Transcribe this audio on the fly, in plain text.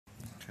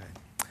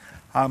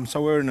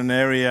So we're in an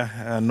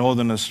area,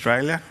 northern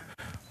Australia,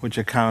 which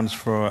accounts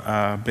for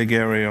a big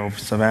area of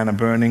savanna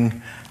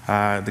burning.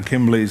 The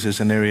Kimberleys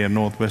is an area in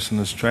northwestern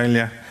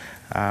Australia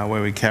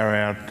where we carry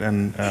out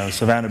a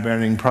savanna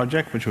burning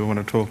project, which we want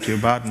to talk to you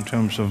about in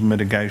terms of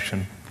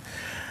mitigation.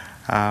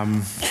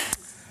 Fire,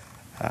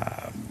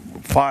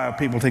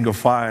 people think of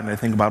fire and they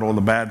think about all the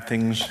bad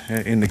things.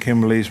 In the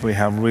Kimberleys we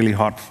have really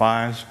hot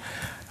fires,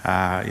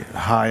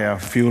 higher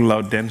fuel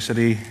load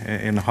density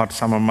in the hot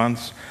summer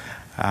months,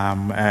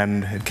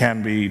 and it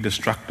can be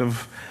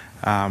destructive,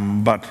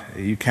 but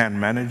you can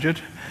manage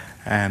it.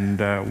 And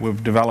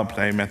we've developed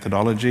a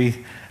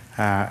methodology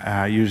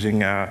using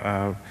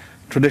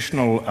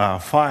traditional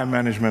fire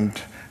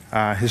management.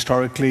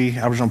 Historically,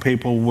 Aboriginal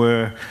people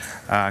were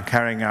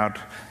carrying out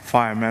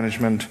fire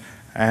management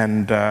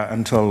and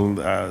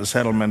until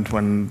settlement,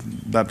 when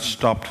that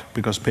stopped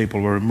because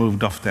people were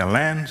moved off their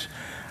lands.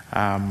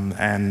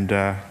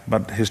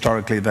 But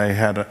historically they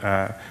had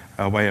a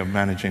way of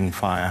managing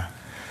fire.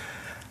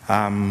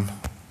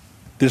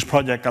 This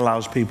project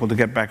allows people to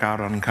get back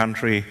out on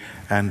country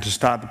and to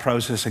start the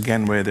process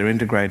again where they're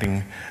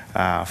integrating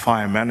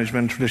fire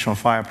management, traditional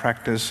fire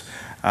practice,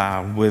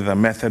 with a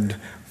method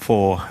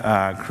for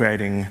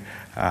creating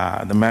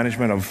the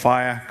management of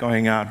fire,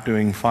 going out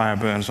doing fire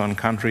burns on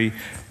country.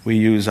 We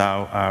use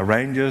our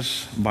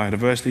rangers,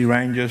 biodiversity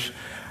rangers.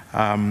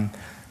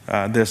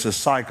 There's a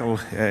cycle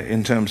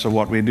in terms of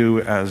what we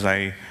do as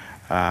a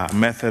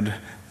method,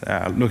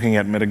 looking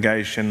at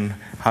mitigation.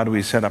 How do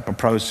we set up a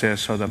process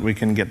so that we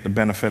can get the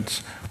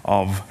benefits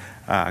of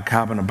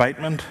carbon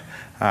abatement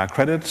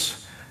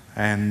credits?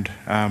 And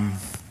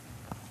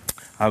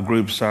our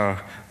groups are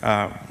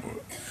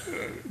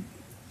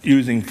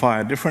using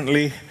fire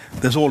differently.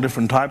 There's all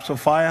different types of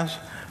fires.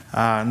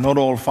 Not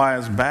all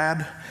fires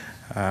bad.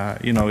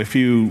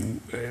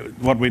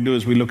 What we do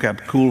is we look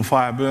at cool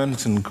fire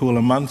burns in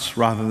cooler months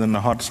rather than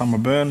the hot summer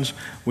burns.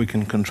 We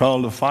can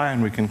control the fire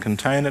and we can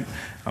contain it,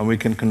 and we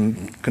can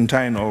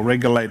contain or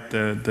regulate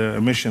the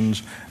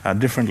emissions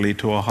differently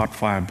to a hot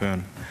fire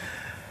burn.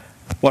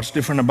 What's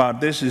different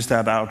about this is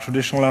that our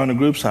traditional owner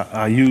groups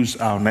use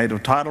our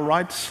native title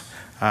rights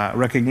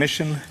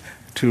recognition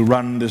to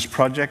run this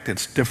project.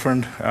 It's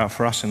different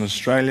for us in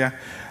Australia,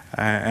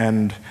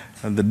 and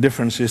the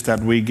difference is that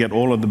we get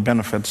all of the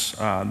benefits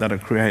that are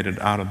created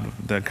out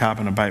of the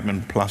carbon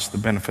abatement plus the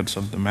benefits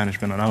of the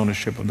management and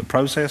ownership of the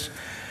process.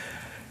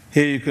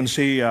 Here you can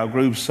see our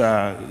groups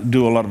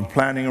do a lot of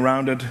planning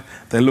around it.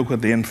 They look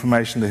at the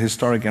information, the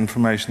historic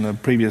information, the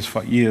previous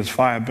year's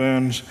fire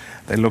burns.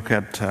 They look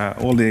at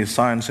all the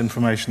science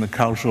information, the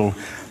cultural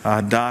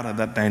data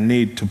that they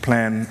need to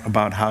plan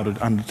about how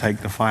to undertake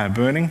the fire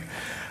burning.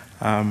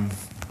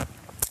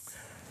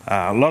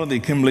 A lot of the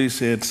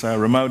Kimberleys, it's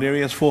remote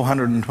areas,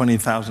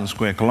 420,000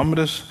 square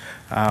kilometres.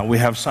 We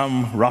have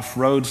some rough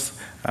roads.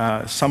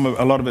 A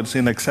lot of it's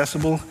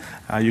inaccessible.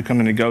 You can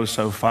only go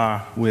so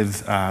far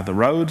with the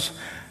roads,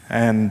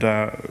 and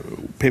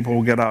people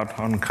will get out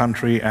on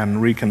country and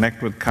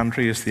reconnect with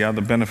country is the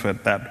other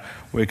benefit that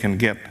we can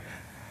get.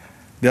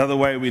 The other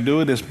way we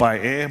do it is by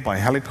air, by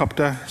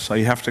helicopter. So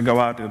you have to go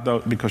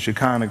out because you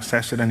can't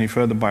access it any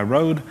further by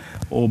road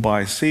or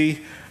by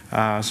sea.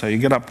 So you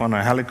get up on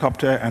a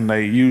helicopter and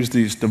they use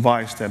this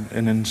device,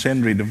 an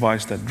incendiary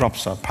device that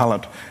drops a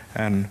pellet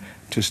and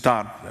to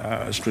start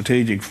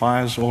strategic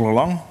fires all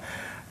along.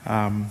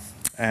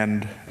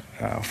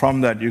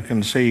 From that you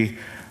can see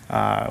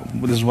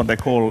this is what they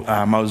call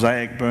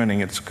mosaic burning.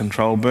 It's a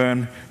controlled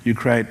burn. You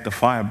create the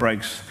fire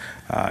breaks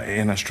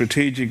in a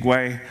strategic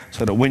way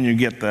so that when you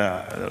get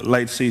the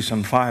late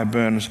season fire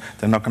burns,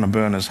 they're not going to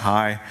burn as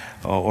high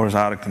or as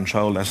out of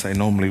control as they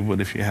normally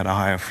would if you had a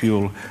higher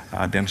fuel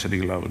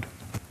density load.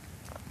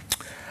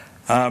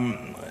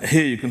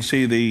 Here you can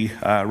see the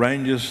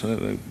rangers,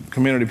 the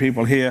community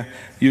people here,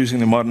 using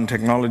the modern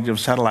technology of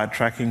satellite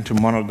tracking to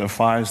monitor the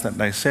fires that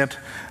they set.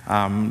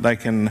 They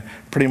can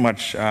pretty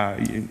much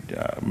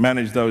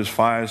manage those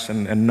fires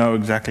and know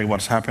exactly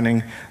what's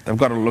happening. They've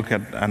got to look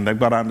at, and they've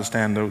got to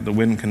understand the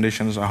wind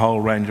conditions, a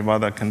whole range of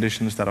other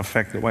conditions that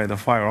affect the way the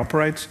fire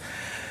operates.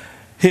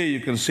 Here you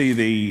can see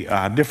the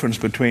difference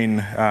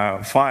between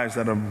fires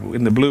that are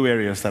in the blue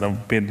areas that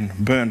have been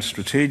burned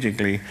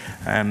strategically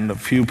and a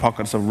few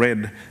pockets of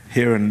red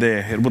here and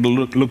there. It would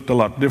have looked a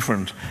lot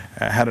different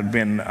had it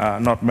been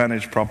not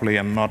managed properly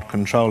and not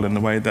controlled in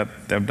the way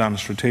that they've done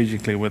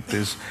strategically with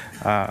this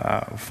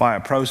fire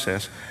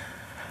process.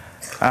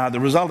 The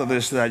result of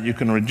this is that you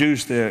can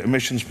reduce the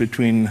emissions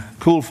between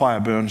cool fire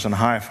burns and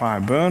high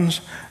fire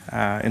burns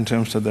in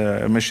terms of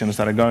the emissions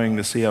that are going,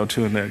 the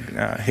CO2 and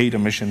the heat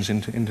emissions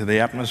into the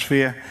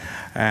atmosphere.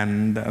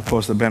 And of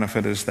course the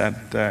benefit is that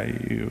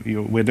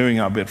we're doing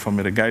our bit for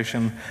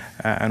mitigation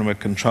and we're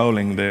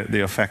controlling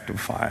the effect of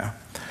fire.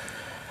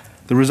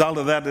 The result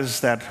of that is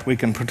that we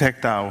can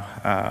protect our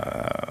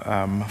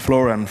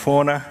flora and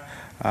fauna,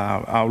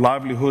 our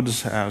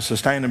livelihoods, our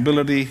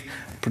sustainability,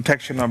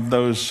 protection of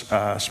those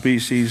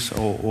species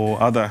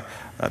or other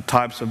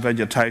types of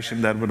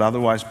vegetation that would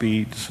otherwise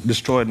be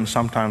destroyed and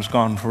sometimes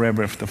gone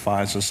forever if the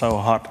fires are so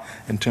hot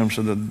in terms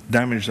of the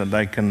damage that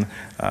they can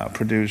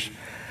produce.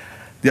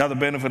 The other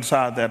benefits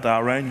are that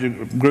our ranger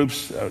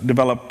groups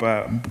develop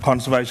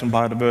conservation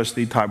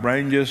biodiversity type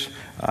ranges.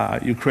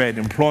 You create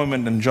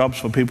employment and jobs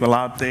for people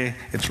out there.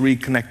 It's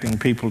reconnecting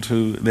people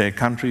to their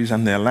countries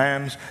and their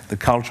lands. The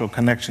cultural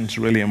connection is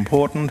really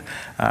important.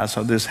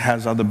 So this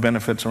has other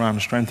benefits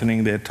around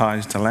strengthening their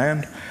ties to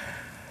land.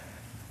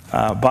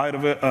 Here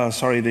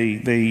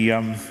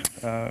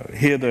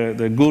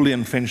the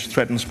Gouldian finch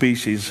threatened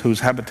species whose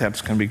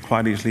habitats can be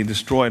quite easily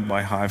destroyed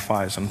by high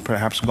fires and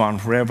perhaps gone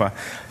forever.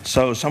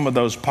 So some of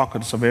those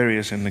pockets of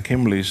areas in the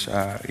Kimberleys,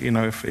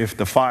 if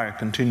the fire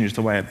continues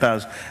the way it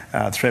does,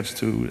 threats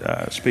to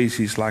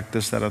species like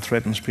this that are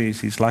threatened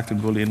species like the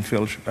Gouldian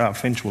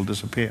finch will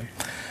disappear.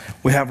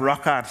 We have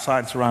rock art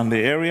sites around the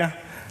area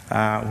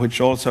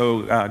which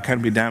also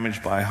can be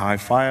damaged by high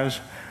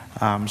fires.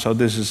 So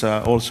this is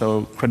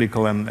also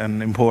critical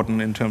and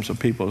important in terms of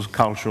people's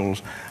cultural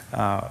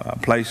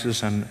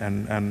places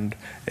and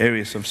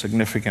areas of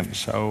significance.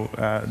 So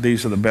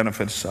these are the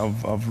benefits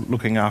of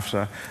looking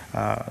after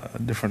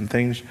different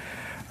things.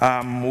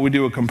 We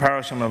do a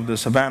comparison of the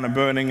savanna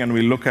burning, and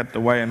we look at the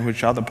way in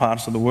which other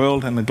parts of the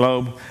world and the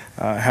globe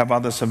have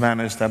other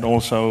savannas that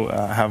also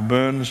have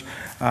burns.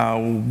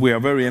 We are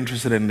very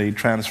interested in the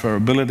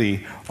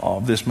transferability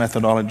of this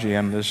methodology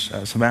and this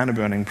savanna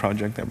burning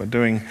project that we're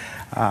doing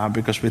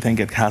because we think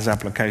it has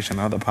application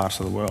in other parts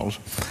of the world.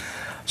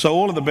 So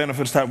all of the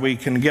benefits that we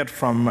can get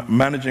from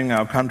managing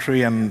our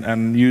country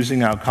and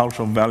using our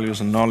cultural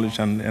values and knowledge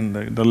and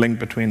the link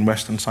between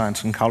Western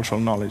science and cultural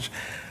knowledge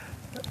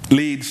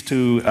leads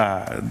to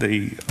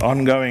the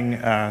ongoing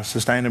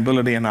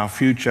sustainability and our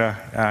future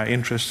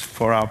interests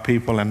for our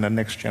people and the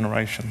next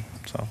generation.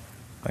 So,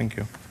 thank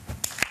you.